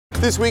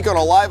This week on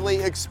A Lively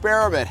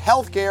Experiment,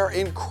 healthcare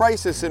in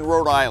crisis in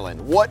Rhode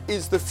Island. What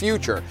is the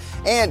future?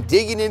 And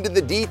digging into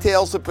the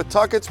details of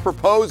Pawtucket's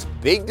proposed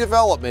big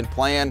development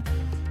plan,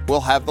 we'll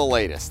have the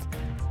latest.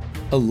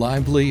 A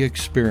Lively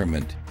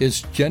Experiment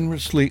is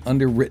generously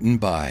underwritten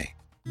by.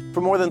 For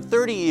more than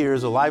 30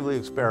 years, A Lively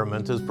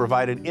Experiment has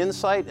provided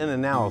insight and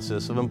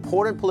analysis of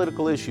important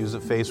political issues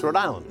that face Rhode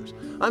Islanders.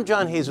 I'm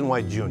John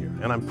Hazen-White Jr.,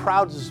 and I'm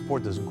proud to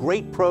support this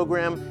great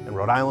program in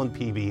Rhode Island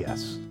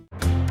PBS.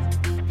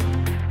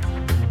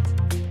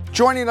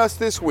 Joining us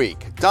this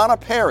week, Donna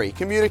Perry,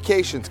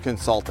 communications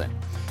consultant,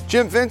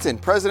 Jim Vincent,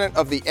 president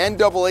of the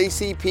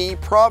NAACP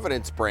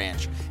Providence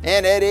branch,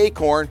 and Ed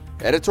Acorn,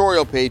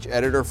 editorial page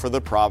editor for the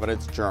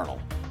Providence Journal.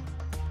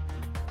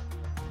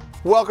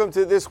 Welcome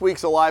to this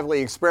week's A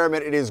Lively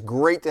Experiment. It is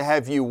great to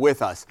have you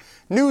with us.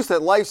 News that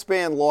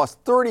Lifespan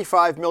lost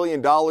 $35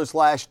 million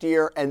last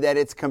year and that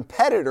its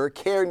competitor,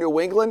 Care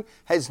New England,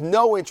 has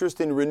no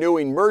interest in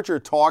renewing merger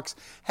talks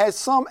has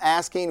some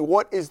asking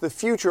what is the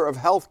future of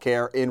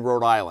healthcare in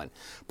Rhode Island.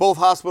 Both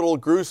hospital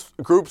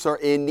groups are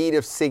in need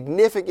of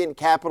significant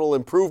capital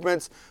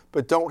improvements,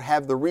 but don't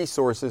have the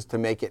resources to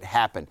make it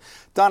happen.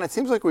 Don, it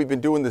seems like we've been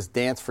doing this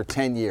dance for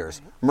 10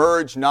 years.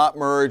 Merge, not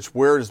merge,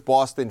 where does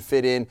Boston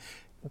fit in?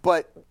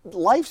 But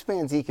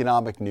Lifespan's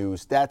economic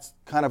news, that's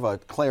kind of a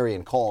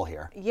clarion call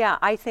here. Yeah,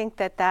 I think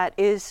that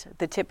is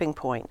the tipping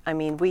point. I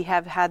mean, we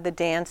have had the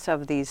dance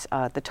of these,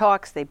 the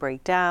talks, they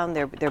break down,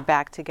 they're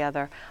back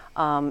together.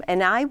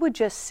 And I would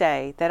just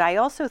say that I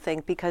also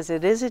think, because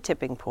it is a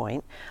tipping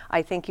point,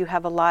 I think you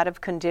have a lot of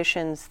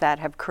conditions that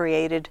have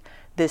created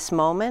this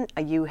moment.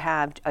 You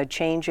have a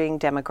changing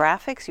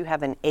demographics, you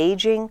have an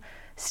aging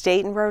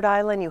state in Rhode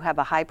Island, you have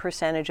a high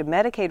percentage of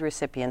Medicaid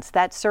recipients.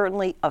 That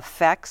certainly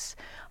affects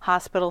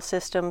hospital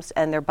systems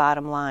and their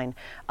bottom line.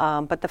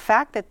 But the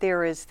fact that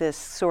there is this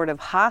sort of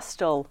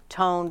hostile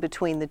tone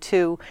between the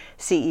two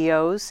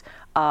CEOs,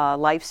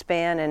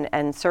 Lifespan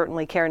and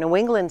certainly Care New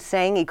England,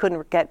 saying he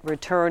couldn't get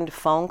returned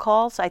phone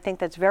calls, I think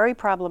that's very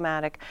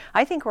problematic.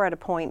 I think we're at a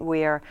point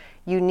where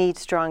you need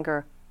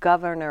stronger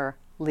governor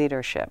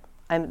leadership.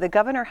 The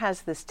governor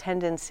has this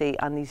tendency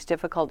on these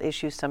difficult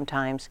issues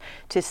sometimes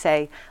to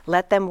say,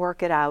 let them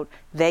work it out.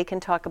 They can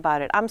talk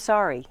about it. I'm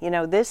sorry. You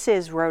know, this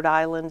is Rhode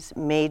Island's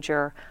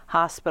major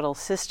hospital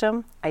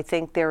system. I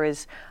think there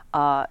is,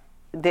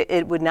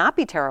 it would not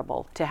be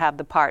terrible to have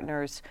the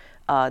partners,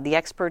 the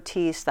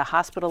expertise, the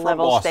hospital From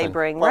levels Boston. they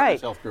bring. Partners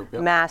Right. Health Group,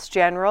 yep. Mass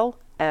General,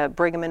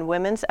 Brigham and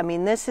Women's. I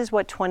mean, this is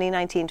what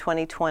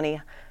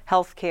 2019-2020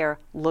 healthcare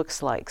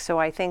looks like. So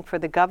I think for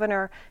the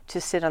governor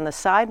to sit on the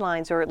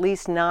sidelines, or at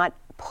least not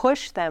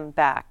push them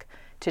back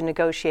to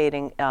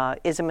negotiating,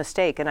 is a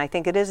mistake. And I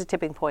think it is a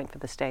tipping point for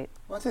the state.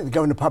 Well, I think the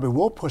governor probably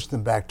will push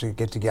them back to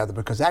get together,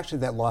 because actually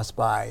that loss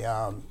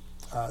by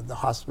the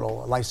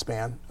hospital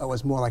Lifespan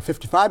was more like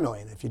 $55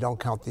 million if you don't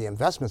count the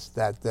investments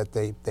that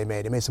they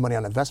made. They made some money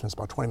on investments,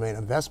 about $20 million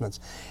investments.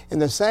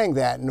 And they're saying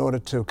that in order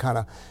to kind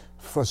of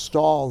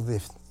forestall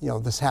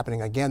this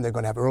happening again, they're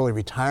going to have early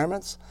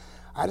retirements.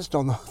 I just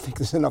don't think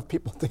there's enough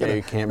people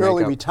to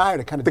early retire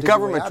to kind of. The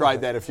government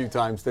tried that a few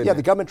times, didn't it? Yeah,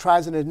 the government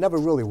tries and it never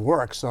really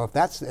works. So if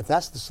that's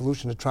the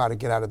solution to try to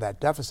get out of that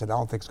deficit, I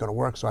don't think it's going to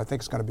work. So I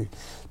think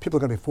people are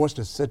going to be forced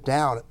to sit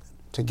down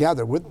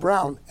together with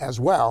Brown as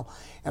well.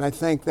 And I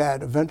think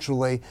that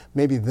eventually,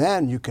 maybe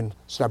then you can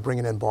start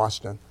bringing in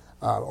Boston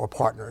or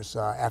partners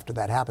after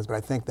that happens. But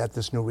I think that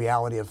this new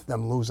reality of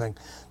them losing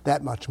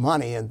that much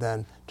money and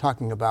then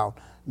talking about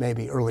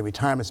maybe early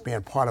retirements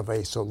being part of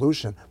a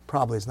solution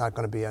probably is not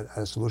going to be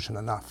a solution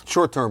enough.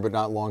 Short term, but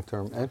not long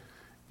term. Ed?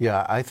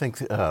 Yeah, I think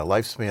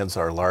Lifespan's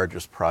our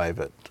largest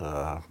private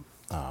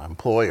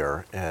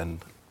employer,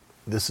 and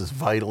this is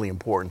vitally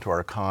important to our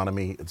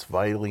economy. It's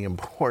vitally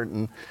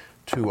important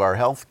to our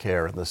health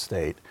care in the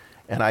state.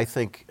 And I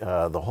think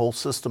the whole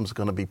system's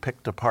going to be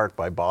picked apart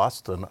by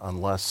Boston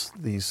unless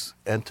these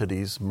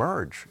entities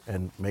merge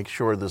and make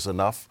sure there's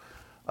enough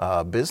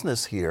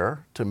business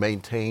here to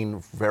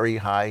maintain very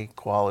high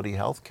quality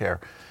health care.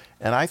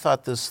 And I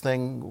thought this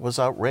thing was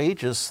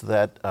outrageous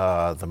that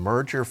the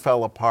merger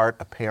fell apart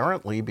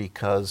apparently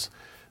because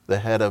the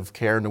head of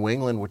Care New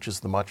England, which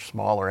is the much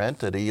smaller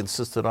entity,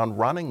 insisted on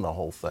running the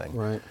whole thing.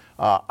 Right.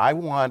 I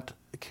want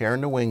Care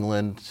New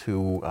England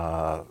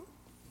to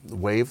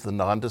waive the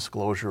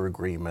non-disclosure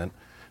agreement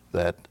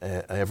that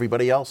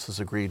everybody else has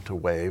agreed to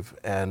waive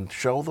and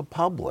show the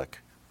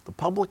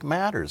public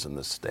matters in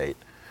this state.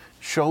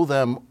 Show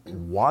them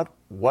what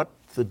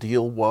the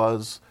deal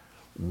was,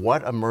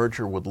 what a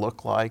merger would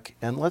look like,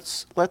 and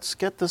let's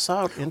get this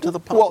out into the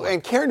public. Well,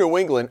 and Care New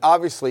England,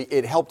 obviously,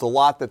 it helped a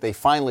lot that they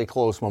finally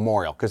closed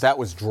Memorial, because that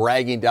was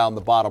dragging down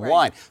the bottom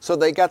line. So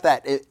they got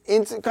that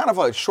in kind of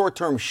a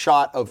short-term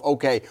shot of,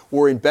 okay,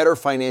 we're in better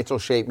financial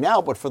shape now,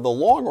 but for the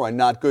long run,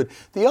 not good.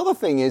 The other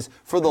thing is,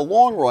 for the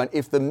long run,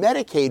 if the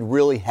Medicaid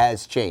really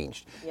has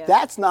changed,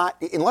 that's not,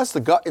 unless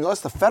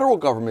the federal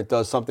government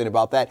does something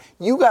about that,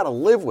 you got to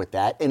live with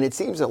that, and it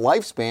seems that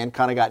Lifespan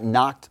kind of got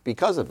knocked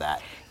because of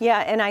that.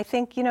 Yeah, and I think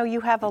think,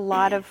 you have a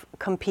lot of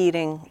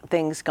competing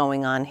things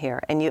going on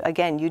here. And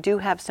you do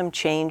have some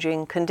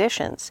changing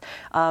conditions.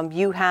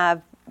 You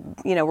have,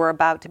 we're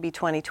about to be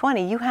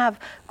 2020. You have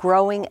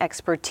growing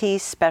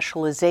expertise,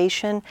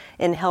 specialization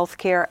in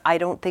healthcare. I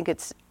don't think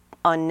it's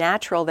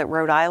unnatural that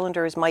Rhode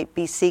Islanders might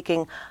be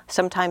seeking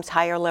sometimes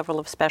higher level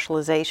of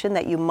specialization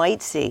that you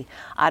might see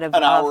out of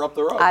an hour up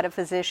the road, out of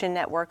physician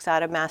networks,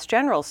 out of Mass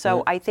General.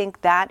 So I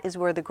think that is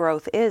where the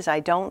growth is.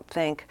 I don't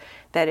think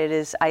that it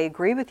is. I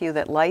agree with you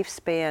that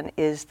Lifespan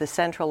is the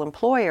central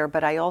employer,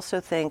 but I also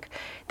think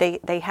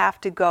they have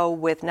to go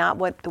with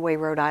not the way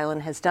Rhode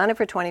Island has done it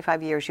for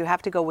 25 years. You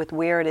have to go with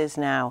where it is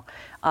now,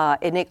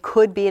 and it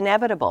could be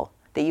inevitable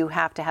that you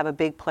have to have a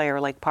big player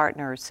like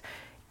Partners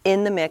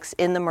in the mix,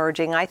 in the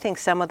merging. I think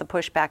some of the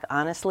pushback,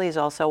 honestly, is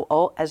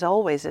also, as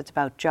always, it's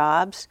about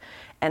jobs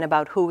and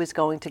about who is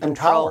going to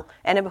control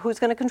and who's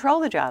going to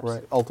control the jobs.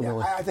 Right,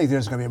 ultimately. Yeah, I think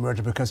there's going to be a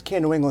merger because Care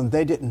New England,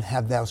 they didn't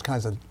have those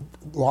kinds of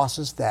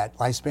losses that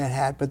Lifespan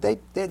had, but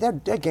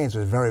their gains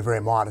were very,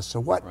 very modest. So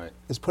what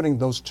is putting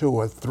those 2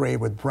 or 3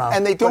 with Brown?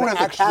 And they don't have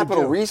the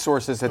capital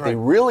resources that they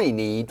really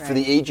need for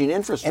the aging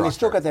infrastructure. And they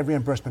still got that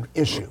reimbursement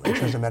issue in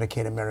terms of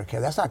Medicaid and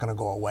Medicare. That's not going to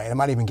go away. It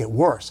might even get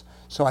worse.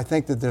 So I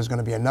think that there's going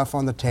to be enough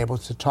on the table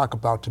to talk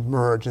about to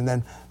merge, and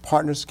then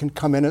Partners can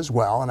come in as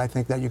well. And I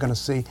think that you're going to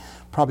see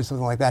probably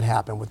something like that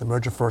happen with the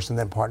merger first and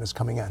then Partners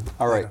coming in.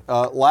 All right.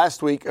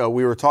 Last week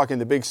we were talking,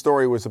 the big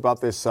story was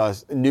about this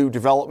new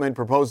development,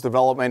 proposed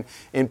development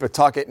in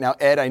Pawtucket. Now,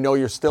 Ed, I know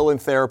you're still in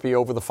therapy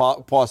over the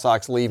Paw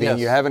Sox leaving. Yes.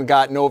 You haven't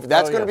gotten over.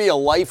 That's going to be a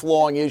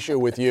lifelong issue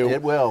with you.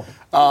 It will.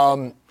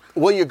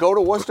 Will you go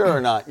to Worcester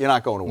or not? You're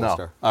not going to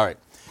Worcester. No. All right.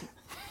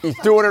 He's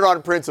doing it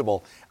on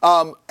principle.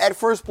 At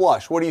first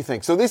blush, what do you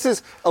think? So this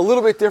is a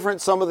little bit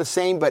different, some of the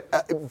same,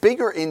 but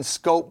bigger in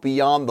scope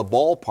beyond the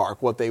ballpark,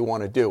 what they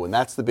want to do. And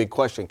that's the big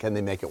question. Can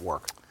they make it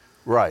work?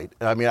 Right.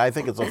 I mean, I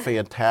think it's a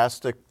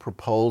fantastic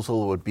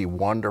proposal. It would be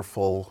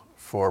wonderful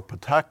for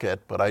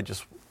Pawtucket, but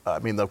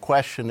the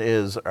question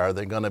is, are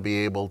they going to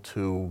be able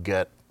to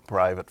get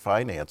private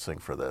financing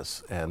for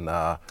this? And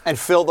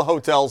fill the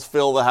hotels,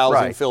 fill the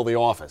housing, fill the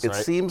office, It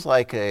seems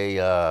like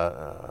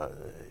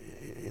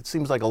it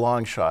seems like a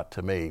long shot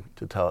to me,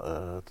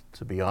 to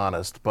be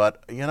honest.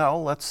 But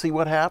let's see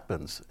what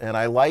happens. And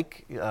I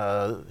like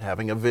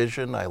having a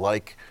vision.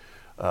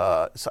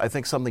 So I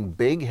think something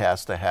big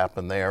has to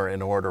happen there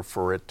in order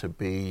for it to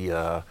be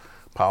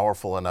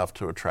powerful enough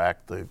to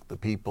attract the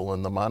people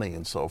and the money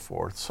and so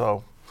forth.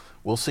 So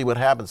we'll see what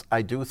happens.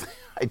 I do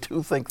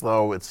think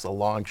though it's a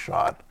long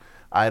shot.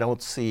 I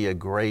don't see a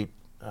great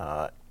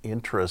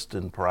interest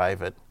in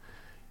private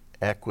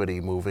equity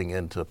moving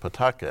into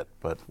Pawtucket,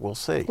 but we'll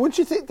see. Wouldn't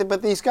you think,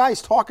 but these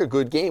guys talk a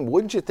good game,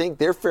 wouldn't you think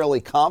they're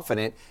fairly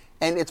confident?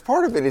 And it's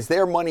part of it is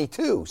their money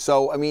too.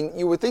 So, I mean,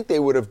 you would think they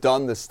would have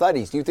done the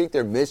studies. Do you think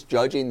they're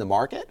misjudging the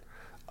market?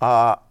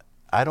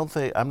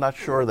 I'm not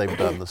sure they've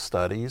done the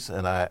studies,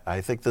 and I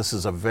think this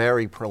is a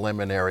very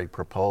preliminary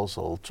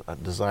proposal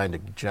designed to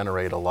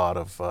generate a lot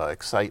of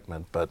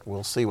excitement, but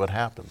we'll see what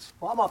happens.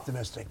 Well, I'm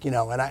optimistic,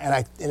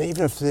 and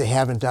even if they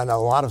haven't done a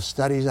lot of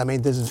studies, I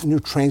mean, there's a new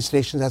train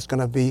station that's going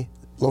to be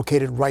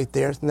located right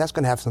there, and that's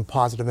going to have some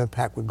positive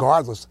impact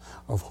regardless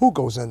of who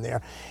goes in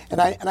there.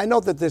 And I know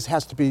that this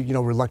has to be,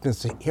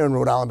 reluctance here in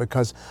Rhode Island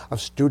because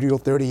of Studio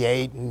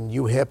 38 and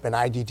UHIP and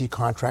IDT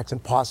contracts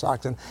and Paw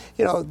Sox, and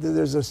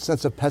there's a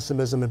sense of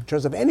pessimism in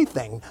terms of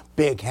anything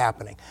big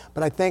happening.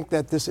 But I think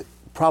that this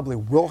probably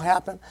will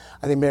happen.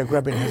 I think Mayor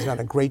Grebben has done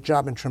a great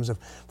job in terms of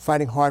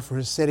fighting hard for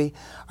his city.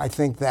 I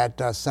think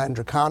that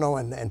Senator Cano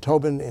and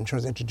Tobin, in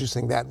terms of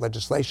introducing that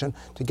legislation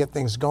to get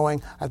things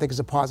going, I think is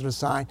a positive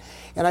sign.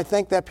 And I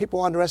think that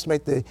people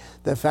underestimate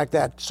the fact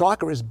that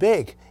soccer is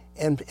big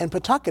in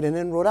Pawtucket and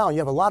in Rhode Island.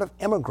 You have a lot of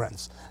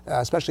immigrants,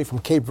 especially from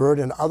Cape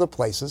Verde and other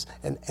places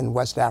in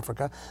West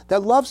Africa,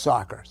 that love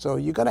soccer. So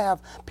you're going to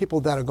have people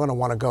that are going to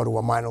want to go to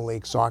a minor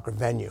league soccer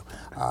venue.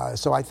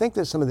 So I think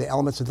that some of the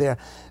elements are there.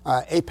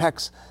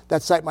 Apex,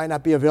 that site might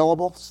not be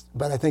available,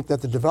 but I think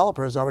that the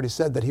developer has already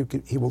said that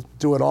he will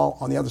do it all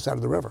on the other side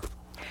of the river.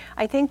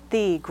 I think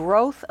the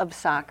growth of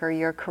soccer,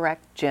 you're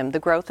correct, Jim, the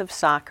growth of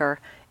soccer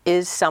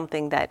is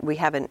something that we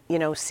haven't,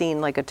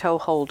 seen like a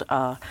toehold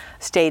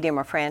stadium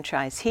or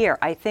franchise here.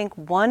 I think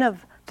one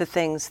of the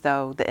things,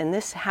 though, and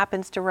this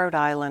happens to Rhode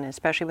Island,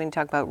 especially when you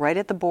talk about right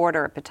at the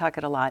border at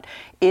Pawtucket a lot,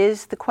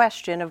 is the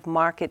question of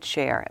market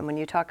share. And when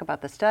you talk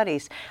about the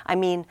studies, I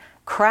mean,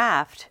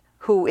 Kraft,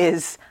 who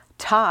is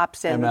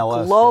Tops and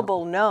MLS,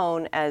 global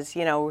known as,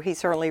 he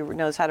certainly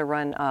knows how to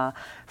run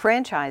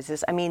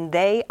franchises. I mean,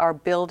 they are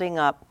building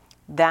up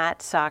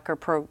that soccer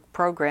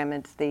program.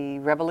 It's the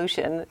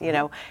Revolution,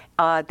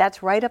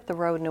 that's right up the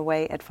road and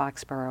away at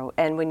Foxborough.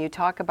 And when you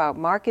talk about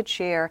market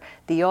share,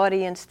 the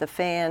audience, the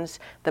fans,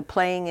 the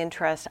playing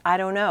interest, I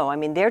don't know. I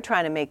mean, they're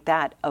trying to make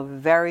that a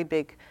very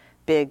big,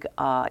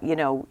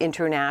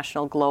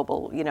 international,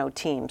 global,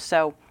 team.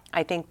 So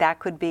I think that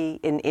could be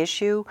an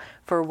issue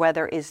for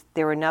whether is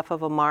there enough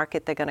of a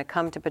market they're going to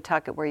come to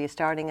Pawtucket where you're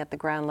starting at the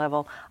ground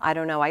level. I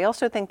don't know. I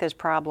also think there's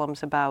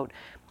problems about,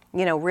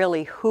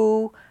 really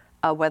who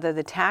whether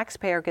the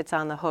taxpayer gets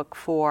on the hook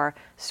for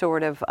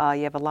sort of,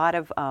 you have a lot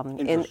of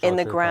in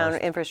the ground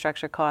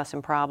infrastructure costs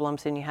and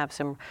problems, and you have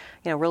some,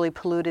 really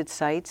polluted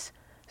sites.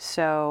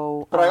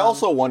 So, but I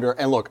also wonder,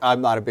 and look,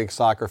 I'm not a big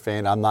soccer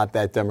fan. I'm not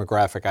that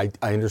demographic.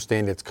 I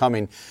understand it's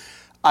coming.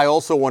 I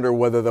also wonder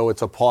whether, though,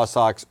 it's a Paw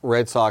Sox,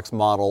 Red Sox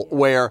model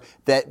where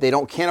that they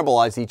don't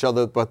cannibalize each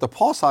other, but the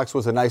Paw Sox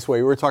was a nice way,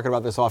 we were talking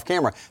about this off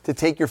camera, to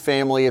take your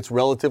family. It's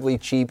relatively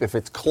cheap if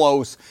it's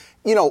close.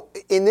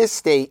 In this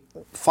state,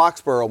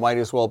 Foxborough might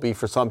as well be,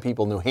 for some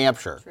people, New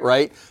Hampshire,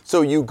 right?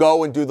 So you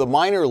go and do the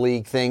minor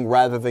league thing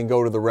rather than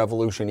go to the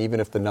Revolution, even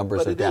if the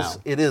numbers are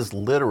down. It is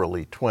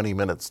literally 20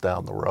 minutes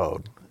down the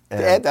road.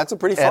 And that's a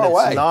pretty far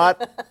away.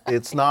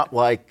 It's not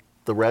like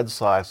the Red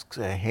Sox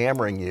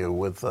hammering you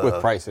with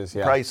prices.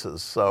 Yeah.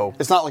 Prices. So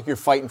it's not like you're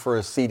fighting for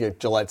a seat at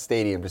Gillette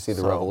Stadium to see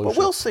the Revolution. But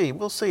we'll see.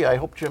 We'll see. I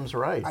hope Jim's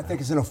right. I think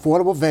it's an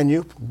affordable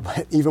venue,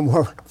 but even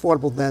more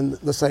affordable than,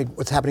 let's say,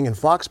 what's happening in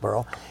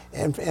Foxborough.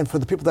 And for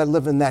the people that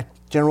live in that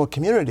general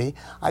community,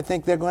 I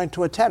think they're going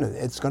to attend it.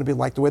 It's going to be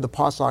like the way the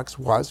Paw Sox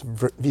was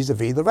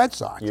vis-a-vis the Red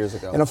Sox. Years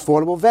ago. An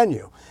affordable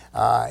venue.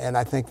 And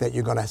I think that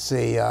you're going to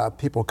see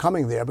people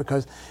coming there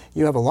because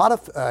you have a lot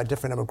of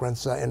different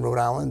immigrants in Rhode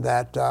Island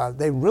that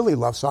they really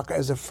love soccer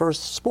as a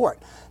first sport,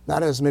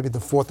 not as maybe the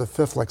fourth or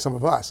fifth like some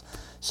of us.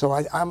 So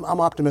I'm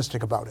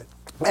optimistic about it.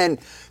 And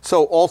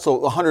so also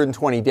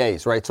 120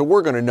 days, right? So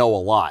we're going to know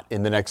a lot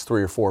in the next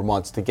 3 or 4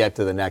 months to get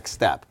to the next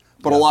step.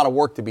 But a lot of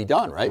work to be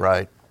done, right?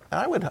 Right.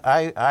 I would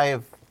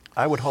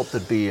hope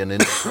there'd be an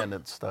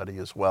independent study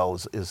as well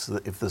as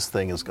if this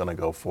thing is going to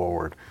go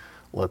forward.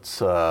 Let's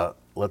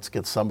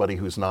get somebody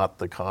who's not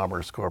the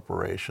Commerce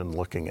Corporation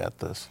looking at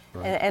this.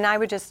 Right. And I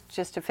would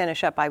just to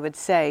finish up, I would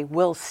say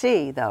we'll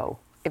see though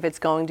if it's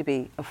going to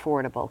be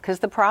affordable, because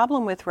the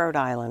problem with Rhode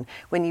Island,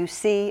 when you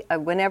see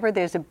whenever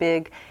there's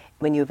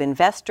when you have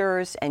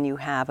investors and you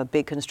have a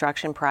big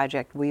construction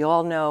project, we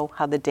all know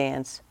how the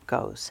dance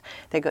goes.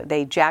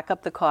 They jack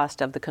up the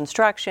cost of the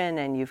construction,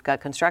 and you've got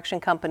construction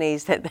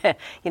companies that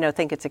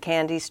think it's a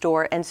candy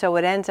store. And so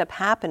what ends up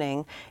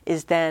happening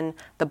is then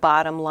the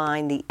bottom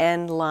line, the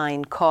end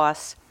line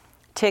costs,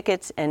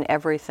 tickets and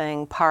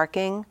everything,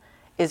 parking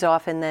is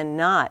often then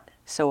not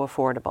so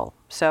affordable.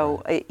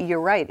 So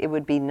you're right, it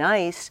would be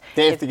nice.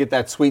 They have to get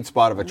that sweet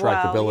spot of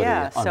attractability. Well,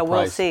 yeah, on so price.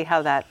 we'll see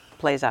how that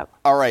plays out.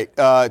 All right,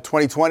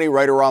 2020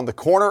 right around the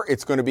corner.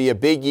 It's going to be a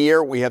big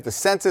year. We have the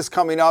census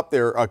coming up.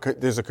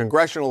 There's a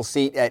congressional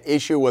seat at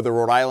issue whether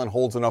Rhode Island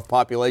holds enough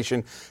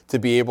population to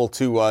be able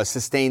to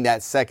sustain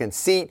that second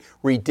seat.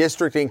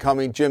 Redistricting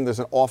coming. Jim, there's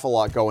an awful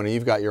lot going, and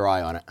you've got your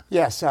eye on it.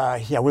 Yes,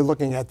 we're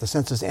looking at the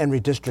census and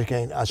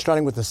redistricting.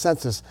 Starting with the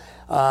census,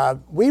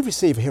 we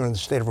receive here in the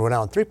state of Rhode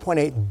Island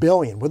 $3.8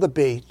 billion with a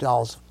B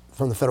dollars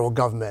from the federal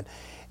government,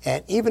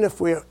 and even if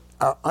we're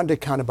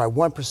undercounted by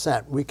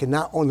 1%, we can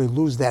not only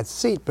lose that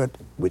seat, but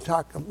we're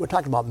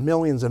talking about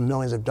millions and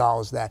millions of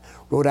dollars that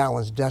Rhode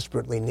Islanders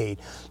desperately need.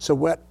 So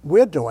what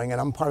we're doing,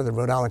 and I'm part of the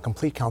Rhode Island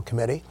Complete Count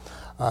Committee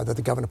that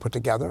the governor put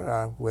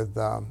together with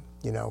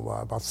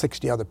about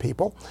 60 other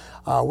people,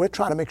 we're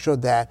trying to make sure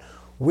that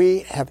we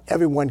have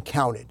everyone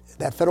counted.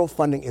 That federal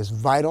funding is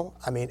vital.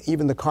 I mean,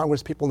 even the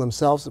Congress people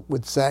themselves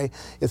would say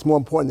it's more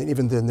important than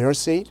even than their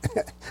seat.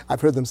 I've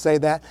heard them say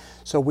that.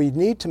 So we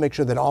need to make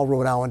sure that all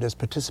Rhode Islanders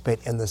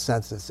participate in the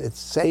census. It's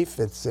safe.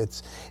 It's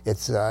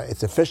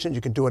efficient.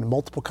 You can do it in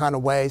multiple kind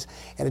of ways,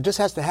 and it just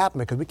has to happen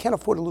because we can't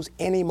afford to lose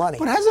any money.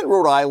 But hasn't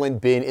Rhode Island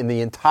been, in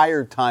the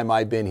entire time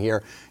I've been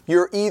here,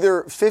 you're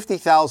either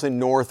 50,000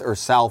 north or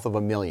south of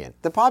 1 million.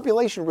 The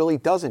population really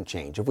doesn't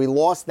change. If we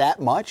lost that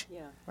much,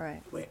 yeah,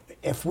 right.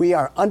 If we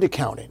are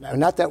undercounted,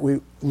 not that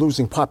we're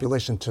losing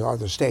population to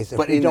other states, if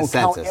but we in don't the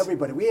census. count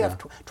everybody, we have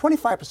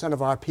 25%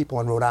 of our people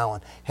in Rhode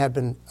Island have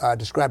been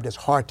described as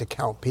hard to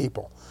count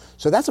people.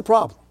 So that's a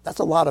problem. That's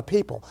a lot of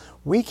people.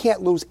 We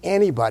can't lose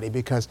anybody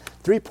because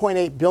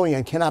 3.8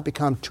 billion cannot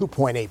become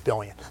 2.8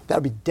 billion. That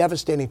would be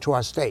devastating to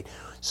our state.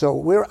 So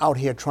we're out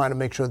here trying to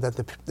make sure that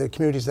the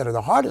communities that are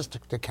the hardest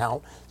to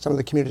count, some of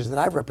the communities that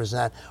I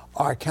represent,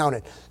 are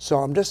counted. So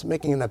I'm just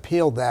making an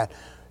appeal that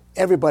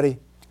everybody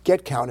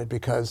get counted,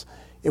 because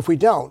if we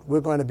don't,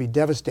 we're going to be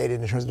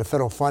devastated in terms of the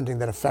federal funding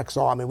that affects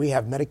all. I mean, we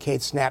have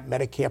Medicaid, SNAP,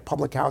 Medicare,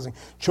 public housing,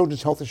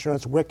 children's health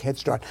insurance, WIC, Head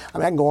Start. I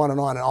mean, I can go on and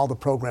all the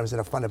programs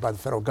that are funded by the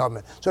federal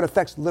government. So it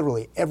affects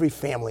literally every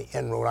family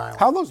in Rhode Island.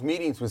 How are those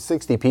meetings with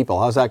 60 people?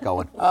 How's that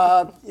going?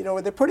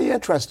 They're pretty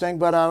interesting,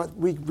 but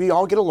we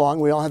all get along.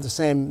 We all have the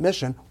same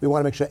mission. We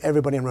want to make sure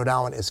everybody in Rhode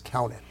Island is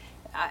counted.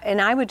 And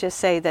I would just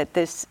say that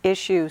this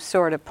issue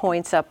sort of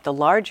points up the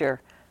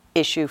larger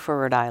issue for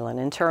Rhode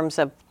Island in terms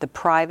of the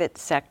private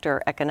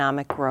sector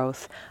economic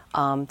growth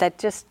that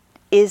just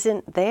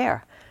isn't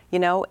there,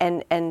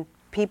 and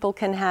people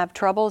can have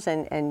troubles,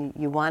 and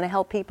you want to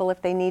help people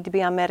if they need to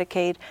be on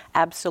Medicaid,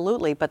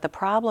 absolutely. But the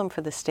problem for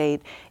the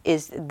state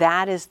is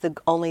that is the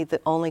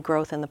only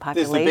growth in the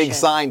population. There's the big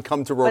sign,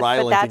 come to Rhode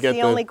Island to get the services, But that's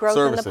the only growth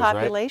in the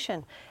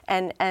population.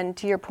 Right? And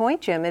to your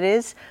point, Jim, it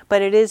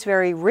is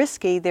very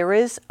risky. There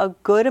is a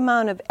good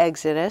amount of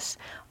exodus.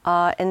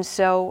 And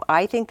so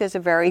I think there's a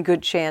very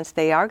good chance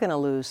they are going to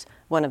lose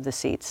one of the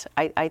seats.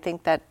 I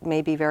think that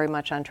may be very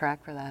much on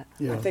track for that.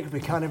 I think if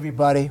we count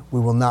everybody, we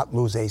will not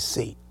lose a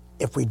seat.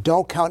 If we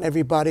don't count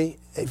everybody,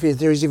 if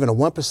there's even a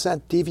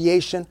 1%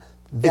 deviation,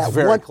 it's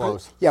very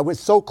close. Yeah, we're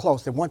so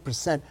close that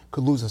 1%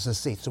 could lose us a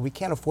seat. So we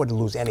can't afford to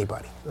lose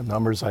anybody. The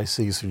numbers I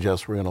see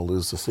suggest we're going to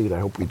lose the seat. I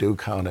hope we do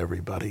count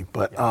everybody.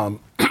 But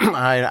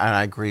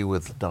I agree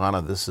with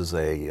Donna. This is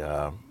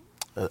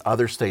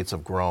other states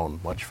have grown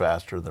much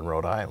faster than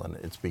Rhode Island.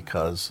 It's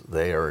because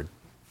they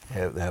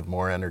have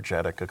more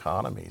energetic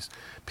economies.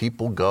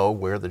 People go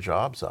where the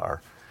jobs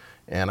are.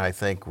 And I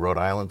think Rhode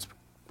Island's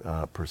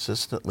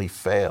persistently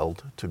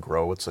failed to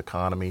grow its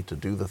economy, to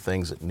do the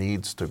things it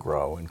needs to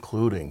grow,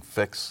 including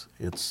fix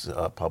its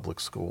public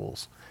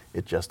schools.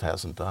 It just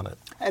hasn't done it.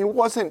 And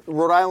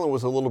Rhode Island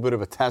was a little bit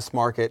of a test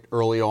market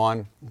early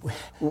on?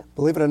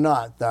 Believe it or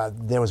not,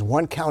 there was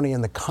one county in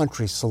the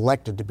country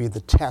selected to be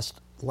the test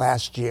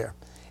last year.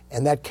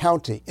 And that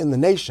county in the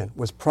nation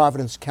was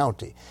Providence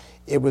County.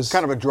 It was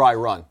kind of a dry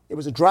run. It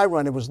was a dry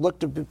run. It was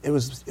looked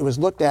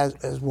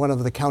at as one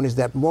of the counties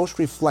that most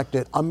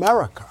reflected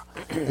America,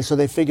 and so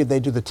they figured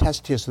they'd do the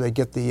test here, so they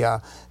get you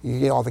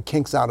get all the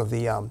kinks out of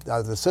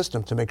the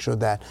system to make sure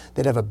that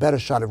they'd have a better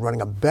shot at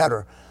running a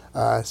better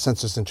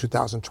census in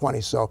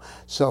 2020. So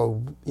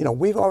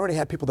we've already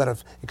had people that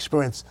have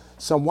experienced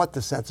somewhat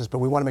the census, but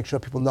we want to make sure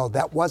people know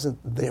that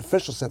wasn't the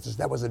official census.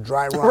 That was a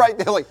dry run. Right?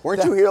 They're like,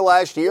 weren't you here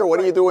last year? What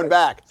are you doing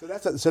back?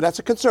 So that's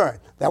a concern.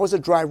 That was a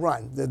dry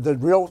run. The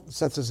real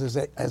census is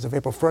as of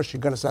April 1st.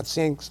 You're going to start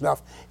seeing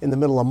stuff in the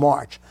middle of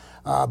March.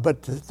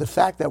 But the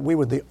fact that we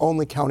were the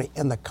only county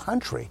in the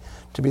country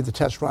to be the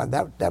test run,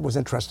 that was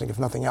interesting, if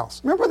nothing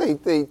else. Remember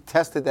they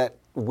tested that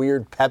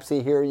weird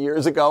Pepsi here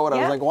years ago, and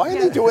I was like, why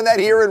are they doing that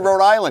here in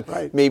Rhode Island?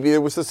 Right. Maybe it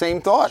was the same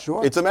thought.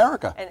 Sure. It's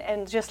America.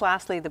 And just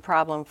lastly, the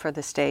problem for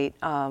the state,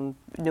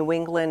 New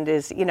England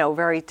is,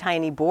 very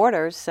tiny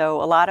borders,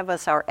 so a lot of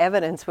us are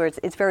evidence where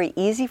it's very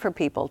easy for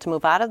people to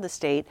move out of the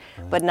state,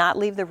 but not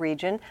leave the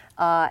region,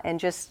 and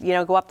just,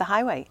 go up the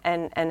highway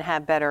and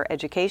have better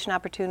education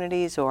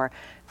opportunities or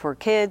for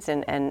kids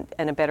and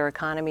a better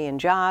economy and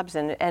jobs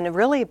and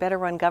really better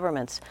run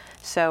governments.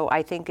 So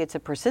I think it's a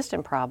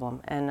persistent problem,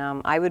 and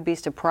I would be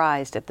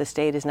surprised if the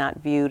state is not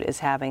viewed as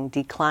having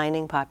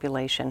declining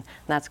population,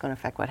 and that's going to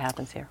affect what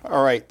happens here.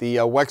 All right, the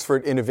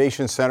Wexford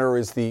Innovation Center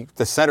is the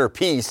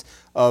centerpiece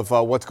of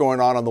what's going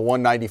on the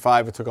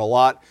 195. It took a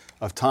lot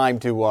of time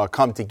to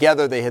come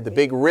together. They had the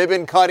big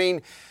ribbon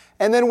cutting,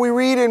 and then we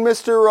read in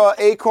Mr.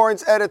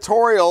 Acorn's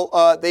editorial,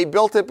 they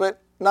built it,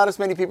 but not as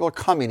many people are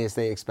coming as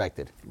they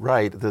expected.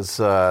 Right. There's,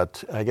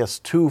 I guess,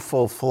 2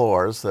 full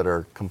floors that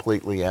are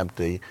completely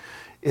empty.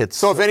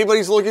 So if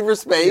anybody's looking for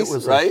space, it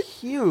was right? a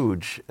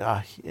huge,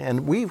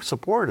 and we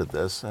supported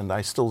this, and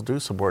I still do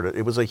support it.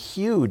 It was a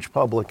huge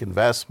public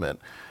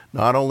investment,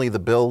 not only the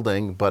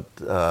building, but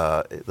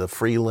the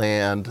free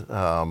land,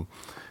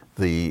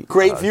 the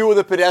great view of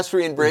the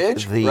pedestrian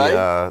bridge,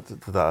 right?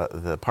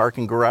 The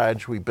parking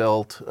garage we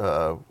built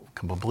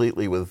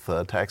completely with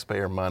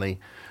taxpayer money.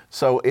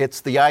 So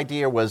the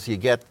idea was you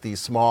get these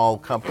small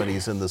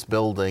companies in this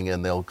building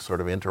and they'll sort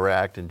of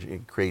interact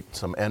and create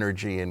some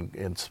energy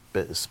and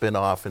spin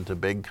off into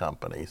big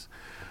companies.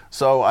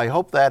 So I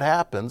hope that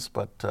happens,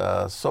 but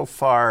so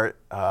far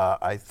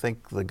I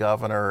think the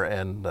governor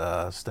and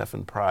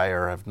Stephen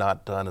Pryor have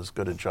not done as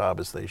good a job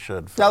as they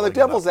should. Now the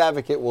devil's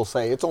advocate will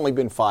say it's only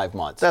been 5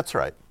 months. That's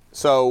right.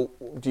 So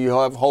do you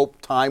have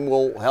hope time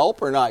will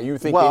help or not? You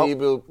think they need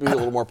to be a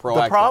little more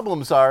proactive? The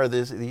problems are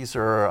these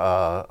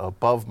are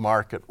above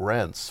market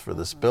rents for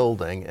this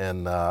building,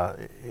 and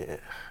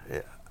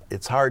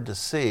it's hard to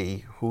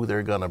see who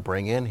they're going to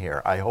bring in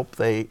here. I hope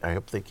they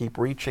keep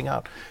reaching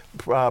out.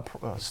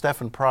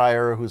 Stephen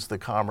Pryor, who's the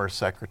Commerce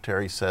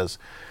Secretary, says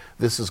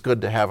this is good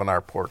to have in our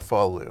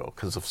portfolio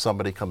because if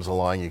somebody comes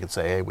along, you can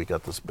say, hey, we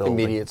got this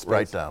building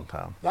right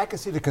downtown. I can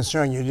see the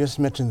concern. You just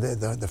mentioned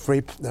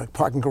the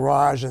parking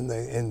garage and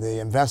the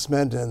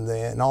investment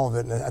and all of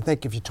it. And I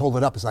think if you totaled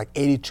it up, it's like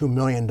 $82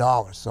 million.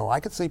 So I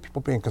could see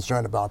people being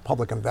concerned about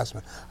public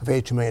investment of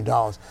 $82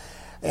 million.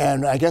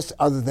 And I guess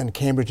other than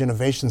Cambridge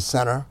Innovation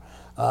Center,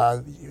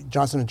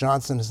 Johnson &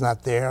 Johnson is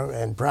not there,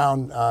 and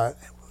Brown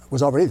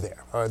was already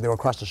there. They were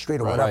across the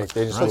street or whatever. Right,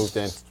 they just moved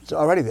in. It's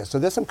already there. So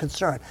there's some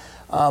concern.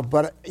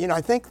 But,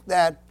 I think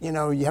that, you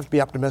have to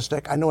be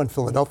optimistic. I know in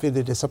Philadelphia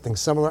they did something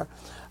similar.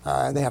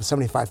 They have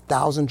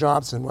 75,000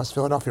 jobs in West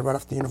Philadelphia, right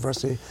off the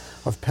University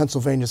of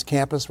Pennsylvania's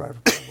campus, right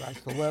where I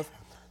used to live.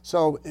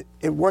 So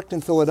it worked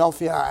in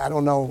Philadelphia. I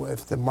don't know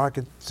if the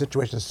market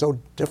situation is so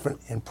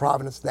different in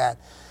Providence that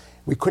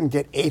we couldn't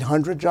get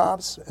 800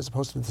 jobs as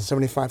opposed to the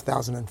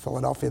 75,000 in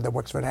Philadelphia that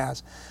Wexford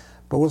has.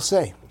 But we'll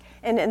see.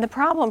 And the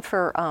problem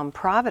for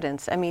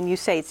Providence, I mean, you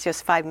say it's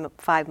just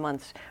five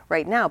months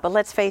right now, but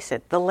let's face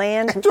it, the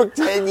land... It took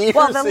 10 years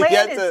well, the to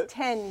land get is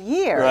 10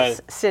 years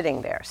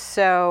sitting there.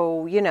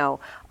 So,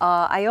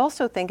 I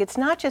also think it's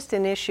not just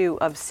an issue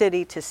of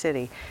city to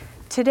city.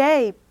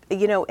 Today,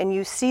 and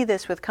you see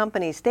this with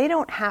companies, they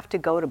don't have to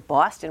go to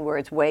Boston where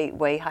it's way,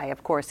 way high,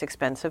 of course,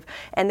 expensive,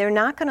 and they're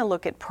not going to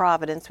look at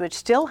Providence, which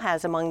still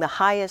has among the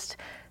highest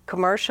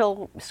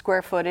commercial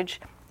square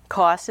footage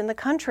costs in the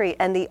country.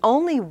 And the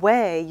only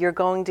way you're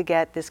going to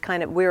get this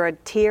kind of, we're a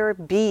tier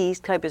B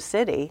type of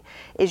city,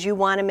 is you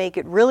want to make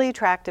it really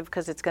attractive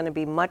because it's going to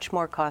be much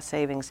more cost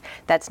savings.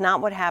 That's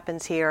not what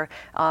happens here.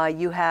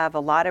 You have a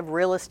lot of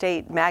real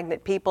estate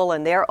magnate people,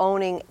 and they're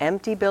owning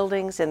empty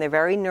buildings, and they're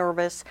very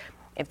nervous.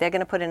 If they're going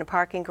to put in a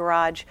parking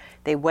garage,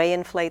 they way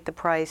inflate the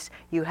price.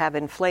 You have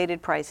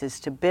inflated prices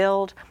to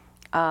build.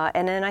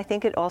 And then I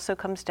think it also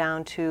comes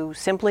down to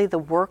simply the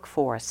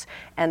workforce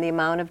and the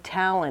amount of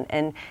talent,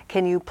 and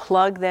can you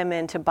plug them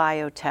into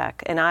biotech?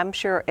 And I'm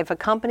sure if a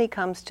company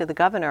comes to the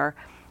governor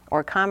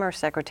or commerce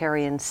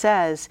secretary and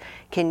says,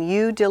 can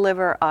you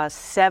deliver us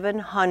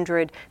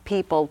 700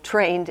 people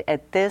trained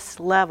at this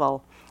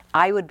level,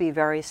 I would be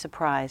very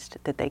surprised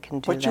that they can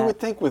do that. But you would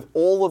think with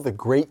all of the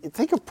great,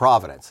 think of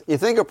Providence. You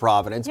think of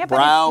Providence, yeah,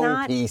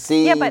 Brown,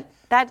 PC, yeah, but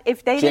that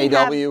if they didn't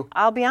JW. have,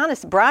 I'll be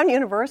honest, Brown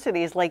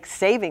University is like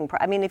saving.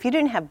 I mean, if you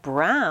didn't have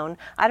Brown,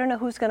 I don't know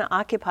who's going to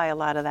occupy a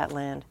lot of that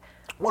land.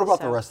 What about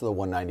the rest of the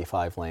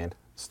 195 land?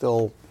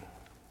 Still,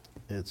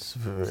 It's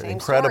Same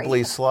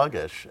incredibly story.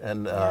 sluggish.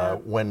 And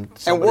when and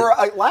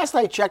somebody, last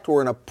I checked,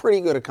 we're in a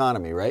pretty good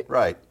economy, right?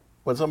 right.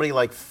 When somebody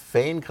like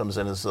Fain comes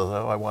in and says,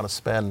 "Oh, I want to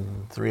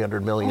spend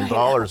 $300 million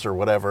or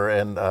whatever,"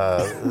 and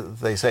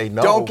they say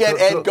no, Don't get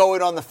Ed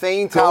going on the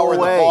Fane Tower and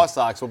the away. Paw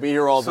Sox. We'll be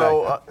here all day.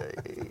 So,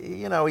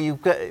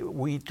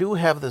 we do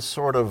have this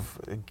sort of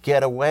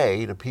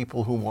getaway to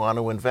people who want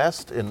to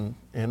invest in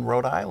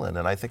Rhode Island,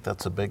 and I think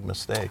that's a big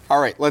mistake. All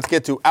right, let's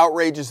get to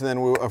outrages, and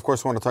then we, of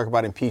course, want to talk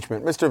about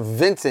impeachment. Mr.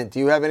 Vincent, do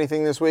you have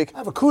anything this week? I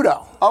have a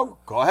kudo. Oh,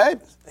 go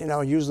ahead. You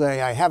know,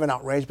 usually I have an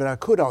outrage, but a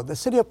kudo. The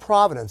city of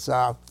Providence,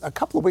 a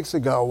couple of weeks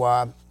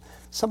ago,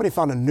 somebody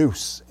found a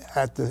noose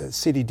at the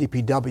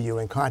CDDPW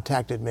and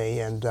contacted me,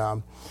 and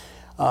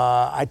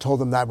I told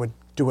them that I would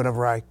do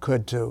whatever I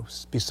could to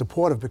be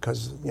supportive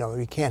because, you know,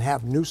 you can't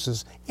have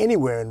nooses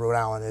anywhere in Rhode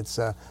Island. It's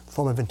a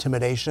form of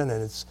intimidation,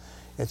 and it's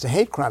a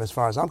hate crime as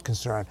far as I'm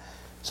concerned.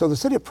 So the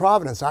city of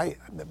Providence,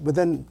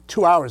 within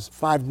 2 hours,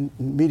 5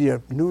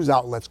 media news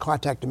outlets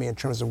contacted me in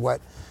terms of what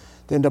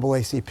the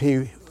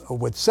NAACP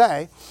would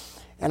say.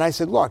 And I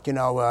said, look, you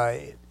know,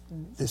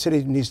 the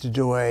city needs to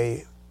do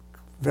a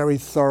very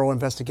thorough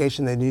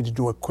investigation. They need to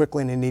do it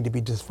quickly, and they need to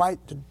be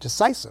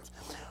decisive.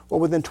 Well,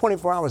 within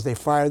 24 hours, they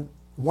fired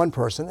one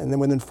person, and then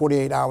within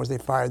 48 hours, they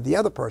fired the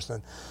other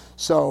person.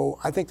 So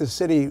I think the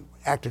city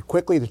acted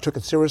quickly, they took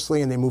it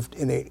seriously, and they moved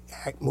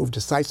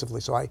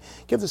decisively. So I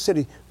give the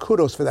city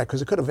kudos for that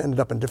because it could have ended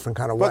up in a different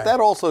kind of way. But that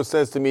also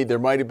says to me there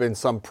might have been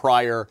some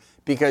prior,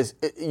 because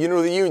you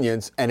know the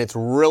unions, and it's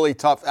really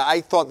tough.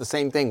 I thought the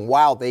same thing.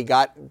 Wow, they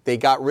got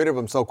rid of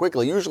them so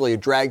quickly. Usually it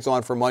drags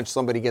on for months.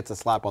 Somebody gets a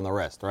slap on the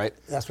wrist, right?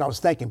 That's what I was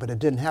thinking, but it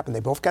didn't happen. They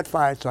both got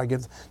fired, so I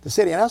give the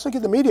city, and I also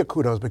give the media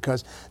kudos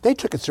because they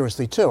took it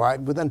seriously too.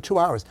 Within 2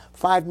 hours,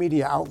 5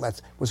 media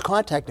outlets was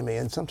contacting me,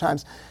 and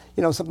sometimes,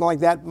 you know, something like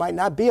that might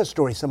not be a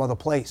story some other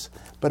place,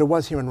 but it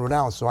was here in Rhode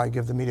Island, so I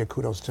give the media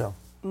kudos too.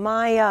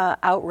 My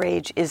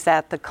outrage is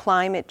that the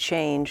climate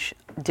change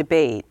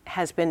debate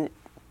has been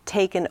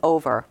taken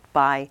over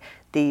by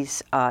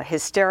these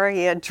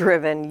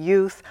hysteria-driven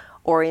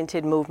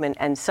youth-oriented movement,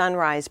 and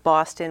Sunrise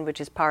Boston,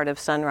 which is part of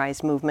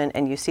Sunrise Movement,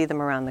 and you see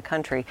them around the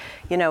country.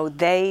 You know,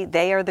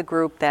 they are the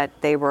group that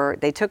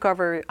they took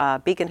over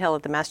Beacon Hill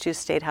at the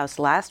Massachusetts State House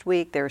last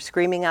week. They were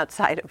screaming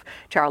outside of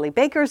Charlie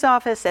Baker's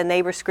office, and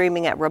they were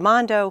screaming at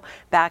Raimondo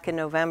back in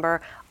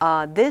November.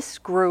 This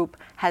group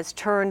has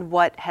turned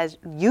what has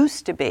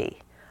used to be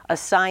a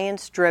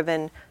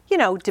science-driven, you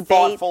know, debate,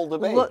 thoughtful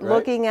debate, right?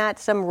 Looking at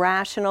some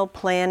rational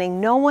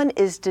planning. No one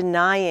is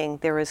denying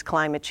there is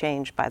climate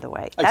change, by the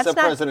way. Except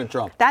President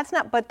Trump.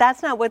 But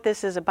that's not what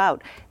this is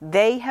about.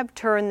 They have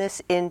turned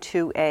this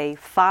into a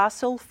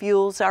fossil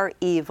fuels are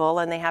evil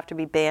and they have to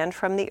be banned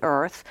from the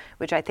earth,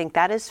 which I think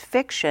that is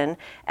fiction.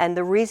 And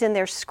the reason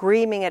they're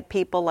screaming at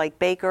people like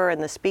Baker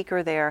and the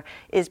speaker there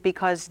is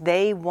because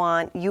they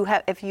want,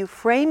 if you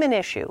frame an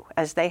issue,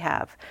 as they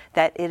have,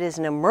 that it is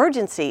an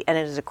emergency and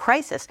it is a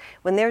crisis,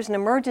 when there's an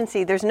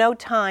emergency, there's no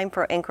time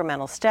for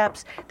incremental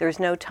steps. There's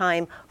no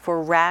time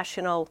for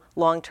rational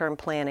long-term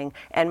planning.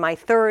 And my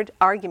third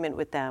argument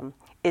with them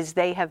is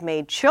they have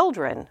made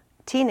children,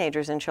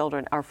 teenagers and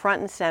children, are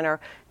front and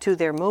center to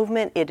their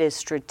movement. It is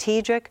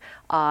strategic.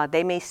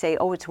 They may say,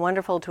 oh, it's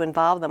wonderful to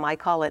involve them. I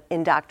call it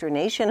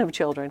indoctrination of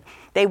children.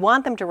 They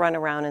want them to run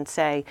around and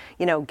say,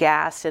 you know,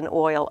 gas and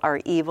oil are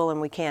evil and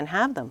we can't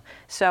have them.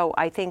 So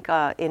I think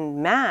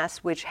in Mass,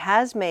 which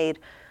has made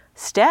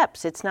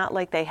steps, it's not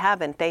like they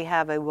haven't. They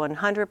have a 100%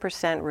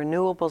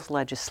 renewables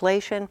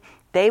legislation.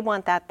 They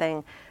want that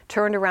thing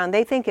turned around.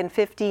 They think in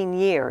 15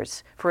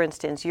 years, for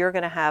instance, you're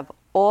going to have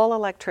all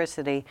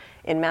electricity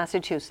in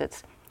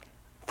Massachusetts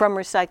from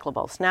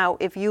recyclables. Now,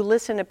 if you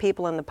listen to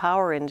people in the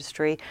power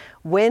industry,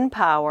 wind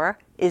power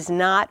is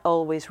not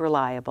always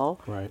reliable.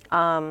 Right.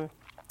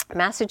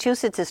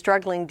 Massachusetts is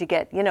struggling to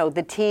get, you know,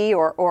 the T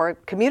or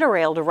commuter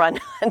rail to run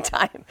on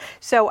time.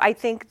 So I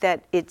think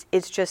that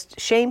it's just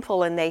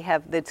shameful, and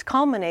it's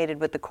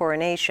culminated with the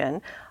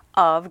coronation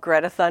of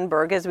Greta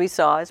Thunberg, as we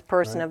saw, as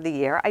Person of the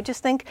Year. I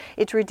just think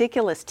it's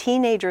ridiculous.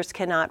 Teenagers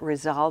cannot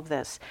resolve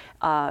this.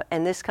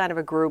 And this kind of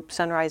a group,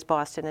 Sunrise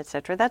Boston, et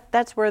cetera,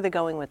 that's where they're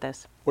going with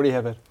this. What do you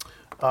have, Ed?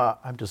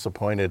 I'm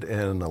disappointed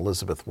in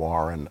Elizabeth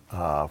Warren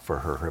for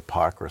her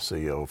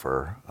hypocrisy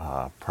over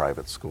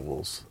private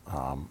schools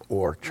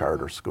or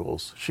charter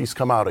schools. She's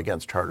come out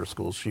against charter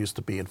schools. She used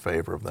to be in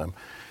favor of them.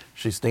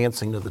 She's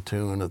dancing to the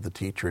tune of the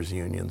teachers'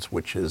 unions,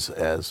 which is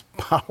as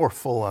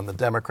powerful on the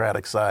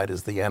Democratic side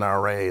as the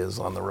NRA is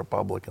on the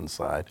Republican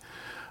side.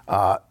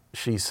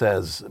 She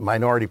says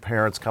minority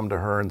parents come to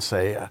her and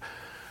say,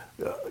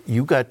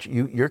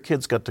 your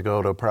kids got to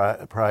go to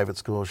private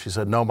school. She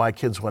said, no, my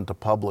kids went to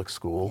public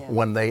school. Yeah.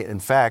 When in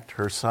fact,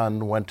 her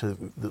son went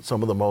to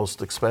some of the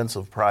most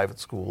expensive private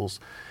schools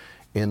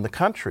in the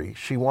country.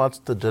 She wants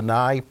to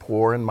deny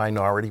poor and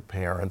minority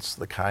parents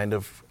the kind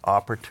of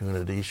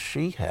opportunities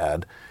she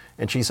had.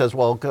 And she says,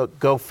 well,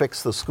 go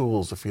fix the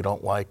schools if you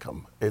don't like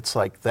them. It's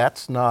like,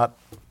 that's not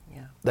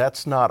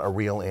a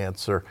real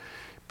answer.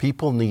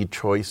 People need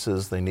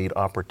choices, they need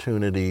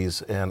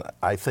opportunities, and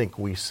I think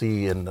we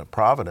see in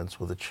Providence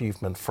with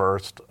Achievement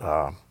First,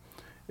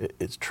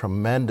 it's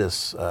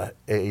tremendous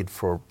aid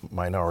for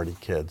minority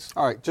kids.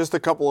 All right, just a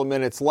couple of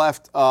minutes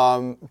left.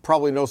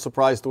 Probably no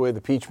surprise the way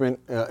the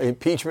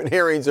impeachment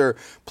hearings are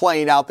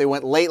playing out. They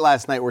went late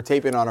last night. We're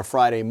taping on a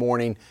Friday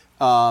morning.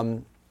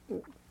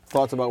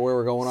 Thoughts about where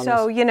we're going on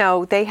this?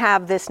 So, they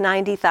have this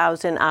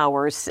 90,000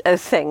 hours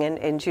thing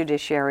in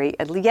judiciary.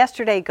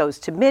 Yesterday it goes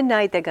to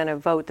midnight. They're going to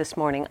vote this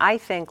morning. I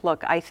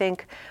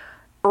think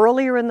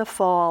earlier in the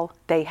fall,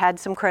 they had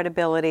some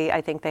credibility.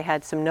 I think they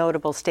had some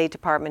notable State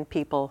Department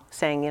people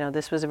saying,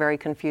 this was a very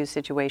confused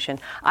situation.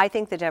 I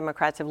think the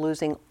Democrats are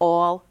losing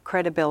all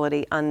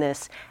credibility on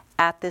this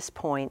at this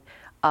point.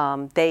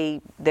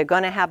 They're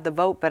going to have the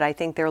vote, but I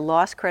think they're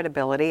lost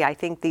credibility. I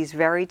think these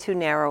very too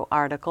narrow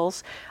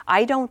articles,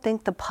 I don't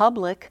think the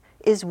public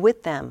is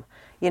with them,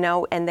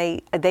 and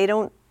they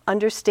don't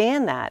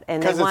understand that.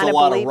 And because it's a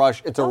lot of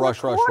rush. It's a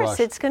rush. Of course,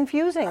 it's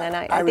confusing, and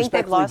I think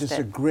they've lost it. I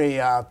respectfully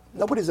disagree.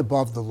 Nobody's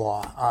above the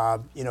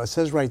law. It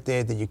says right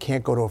there that you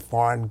can't go to a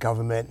foreign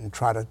government and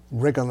try to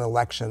rig an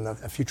election,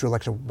 a future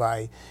election,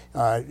 by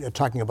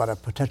talking about a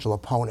potential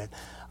opponent.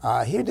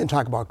 He didn't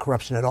talk about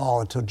corruption at all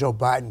until Joe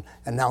Biden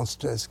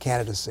announced his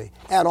candidacy,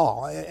 at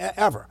all,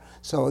 ever.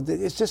 So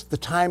it's just the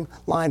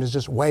timeline is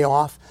just way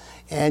off.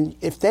 And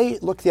if they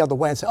look the other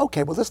way and say,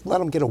 okay, well, let's let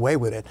them get away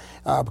with it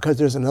because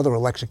there's another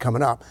election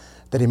coming up,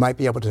 that he might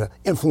be able to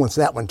influence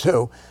that one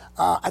too.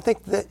 I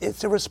think that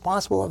it's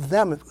irresponsible of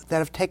them that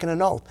have taken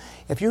an oath.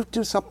 If you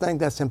do something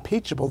that's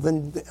impeachable,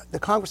 then the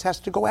Congress has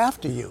to go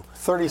after you.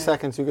 30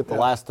 seconds, you get the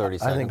last 30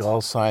 seconds. I think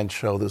all signs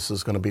show this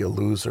is going to be a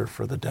loser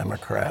for the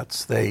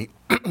Democrats. The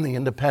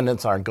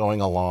independents aren't going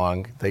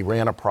along. They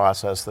ran a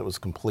process that was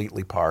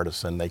completely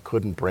partisan. They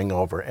couldn't bring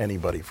over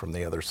anybody from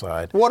the other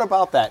side. What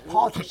about that?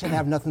 Politics should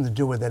have nothing to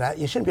do with it.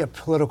 It shouldn't be a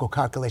political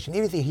calculation.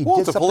 Either he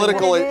did something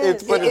political. wrong.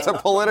 It's a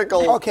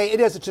political. Okay,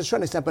 it is to a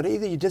certain extent, but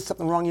either you did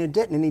something wrong or you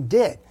didn't, and he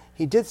did.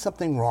 He did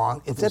something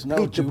wrong. It's impeachable.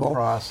 No due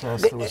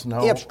process. There was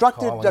no. He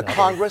obstructed the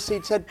Congress.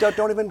 He said,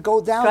 "Don't even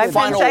go down." There.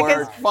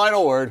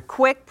 Final word.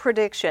 Quick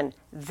prediction: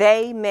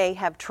 they may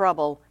have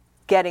trouble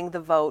getting the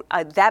vote.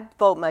 That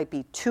vote might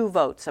be 2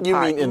 votes apart. You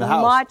mean in the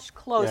House? Much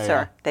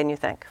closer than you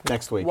think.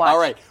 Next week. Watch. All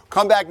right,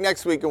 come back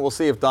next week and we'll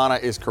see if Donna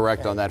is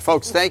correct on that,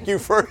 folks. Thank you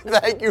for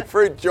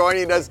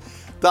joining us,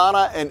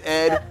 Donna and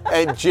Ed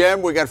and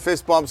Jim. We got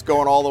fist bumps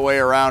going all the way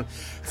around.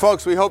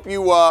 Folks, we hope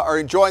you are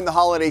enjoying the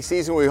holiday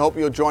season. We hope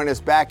you'll join us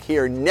back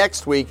here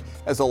next week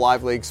as the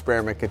Lively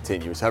Experiment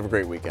continues. Have a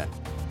great weekend.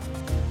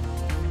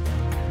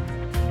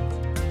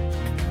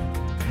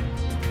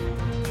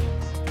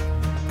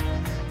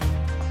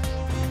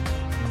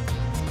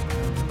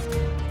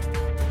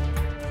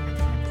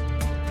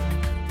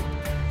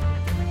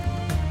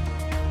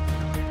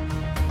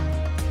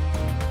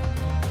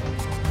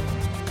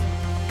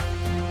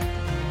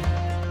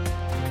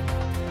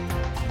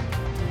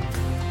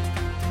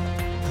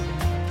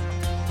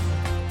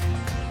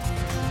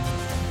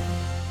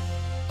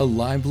 A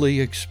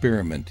Lively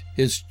Experiment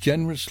is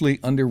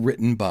generously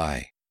underwritten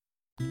by.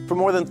 For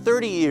more than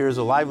 30 years,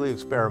 A Lively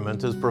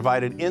Experiment has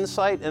provided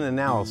insight and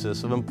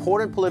analysis of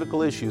important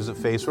political issues that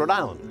face Rhode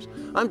Islanders.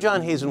 I'm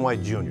John Hazen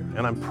White Jr., and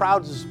I'm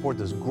proud to support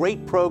this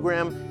great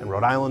program in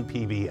Rhode Island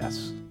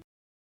PBS.